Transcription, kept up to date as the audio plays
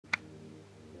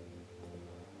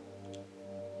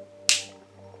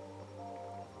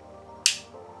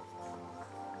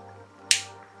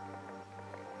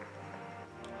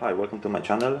Hi, welcome to my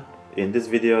channel. In this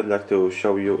video I'd like to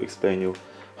explain you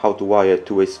how to wire a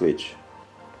two-way switch.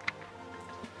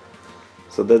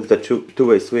 So that's the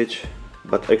two-way switch,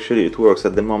 but actually it works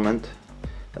at the moment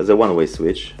as a one-way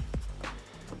switch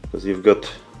because you've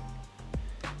got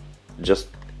just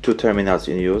two terminals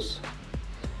in use.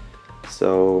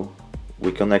 So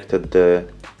we connected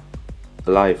the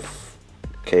live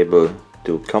cable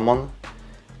to common,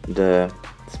 the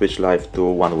switch live to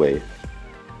one way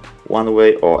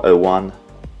or L1,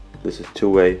 this is two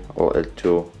way, or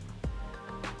L2,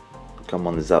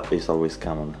 common is always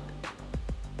common.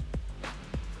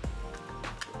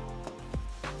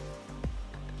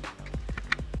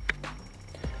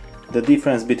 The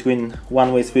difference between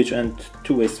one-way switch and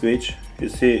two-way switch, you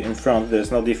see in front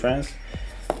there's no difference,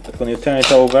 but when you turn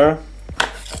it over,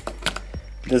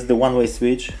 this is the one-way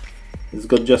switch. It's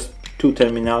got just two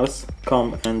terminals,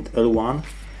 COM and L1,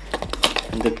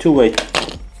 and the two-way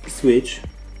switch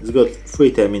has got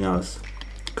three terminals,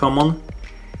 common,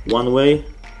 one way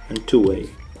and two way.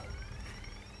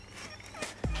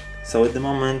 So at the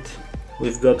moment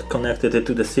we've got connected it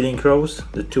to the ceiling cross,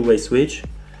 the two-way switch.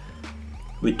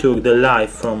 We took the live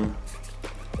from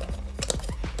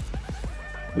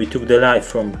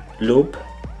loop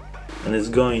and it's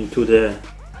going to the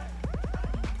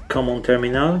common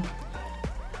terminal,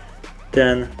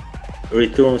 then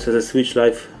returns as a switch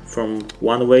live from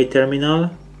one-way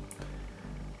terminal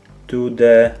to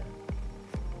the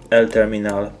L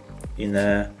terminal in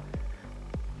a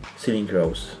ceiling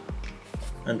cross,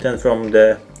 and then from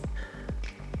the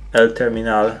L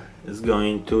terminal is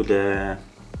going to the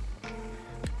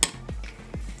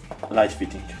light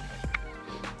fitting.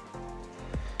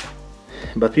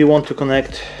 But we want to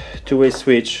connect two-way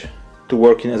switch to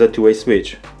working as a two-way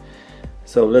switch,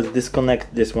 so let's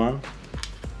disconnect this one.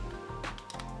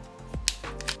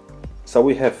 So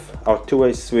we have our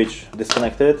two-way switch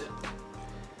disconnected.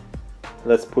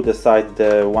 Let's put aside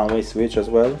the one-way switch as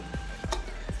well.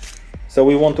 So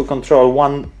we want to control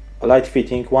one light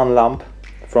fitting, one lamp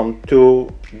from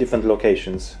two different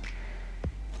locations.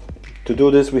 To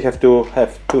do this we have to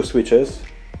have two switches.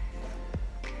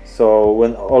 So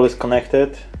when all is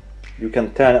connected, you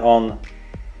can turn on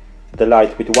the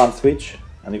light with one switch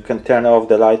and you can turn off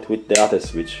the light with the other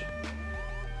switch,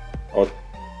 or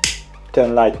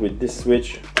turn light with this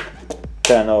switch,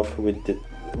 turn off with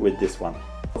this one.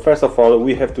 First of all,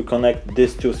 we have to connect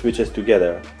these two switches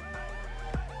together.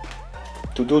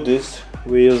 To do this,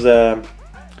 we use a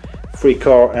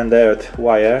 3-core and earth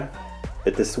wire.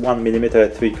 It is 1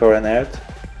 mm 3-core and earth.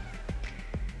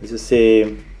 As you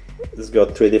see, it's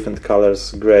got three different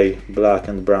colors: gray, black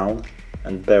and brown,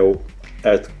 and bare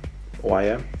earth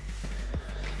wire.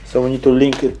 So we need to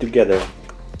link it together.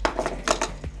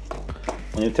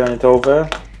 When you turn it over,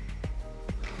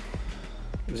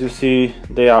 as you see,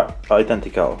 they are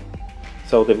identical.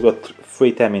 So they've got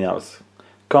three terminals: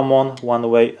 common, one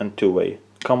way and two way.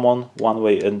 Common, one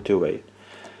way and two way.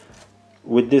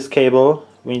 With this cable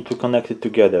we need to connect it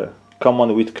together: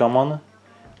 common with common,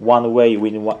 one way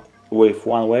with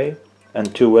one way,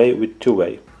 and two way with two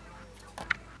way.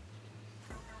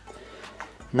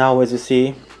 Now as you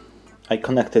see, I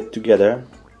connected together.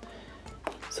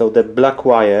 So the black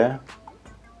wire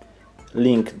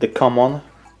link the common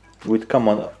with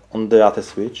common on the other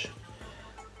switch.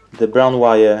 The brown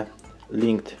wire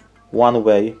linked one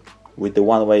way with the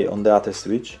one way on the other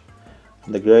switch.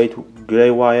 The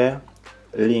gray wire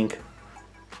link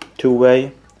two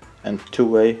way and two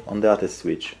way on the other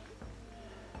switch.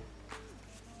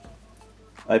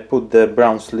 I put the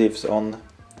brown sleeves on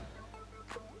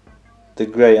the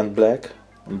gray and black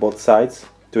on both sides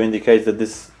to indicate that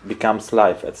this becomes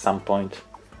live at some point.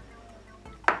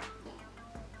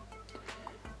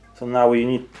 So now we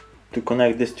need to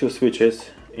connect these two switches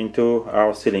into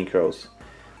our ceiling cross.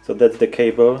 So that's the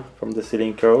cable from the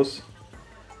ceiling cross,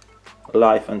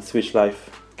 live and switch live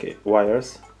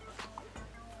wires.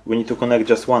 We need to connect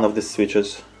just one of these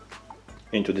switches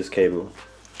into this cable.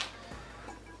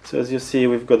 So as you see,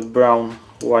 we've got brown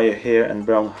wire here and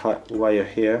brown wire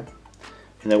here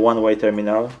in a one-way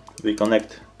terminal. We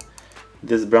connect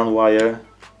this brown wire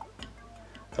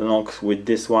along with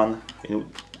this one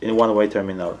in one-way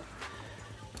terminal.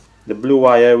 The blue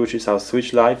wire, which is our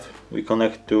switch live, we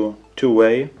connect to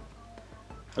two-way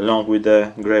along with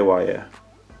the gray wire.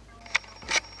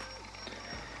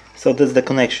 So that's the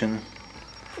connection: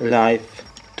 live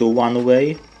to one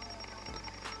way,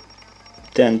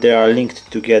 then they are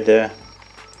linked together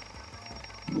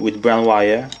with brown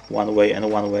wire, one way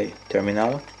and one way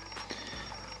terminal.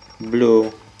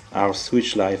 Blue, our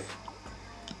switch live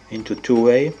into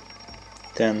two-way,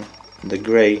 then the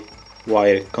gray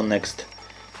wire connects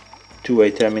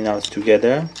two-way terminals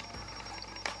together,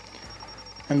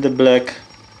 and the black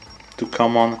to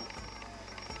common,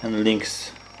 and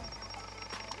links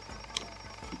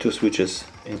two switches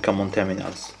in common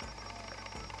terminals.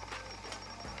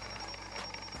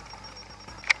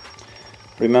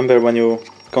 Remember, when you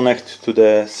connect to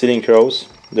the ceiling rows,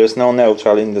 there's no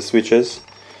neutral in the switches.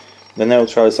 The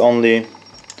neutral is only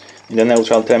in the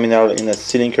neutral terminal in the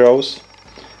ceiling rows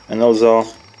and also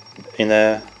in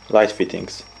the light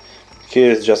fittings.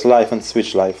 Here is just live and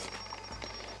switch live.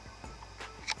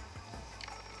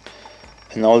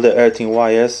 And all the earthing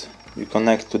wires you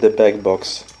connect to the back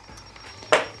box.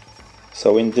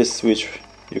 So in this switch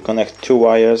you connect two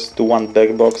wires to one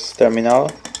back box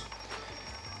terminal.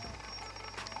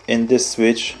 In this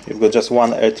switch you've got just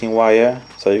one earthing wire,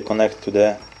 so you connect to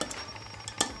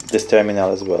this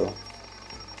terminal as well.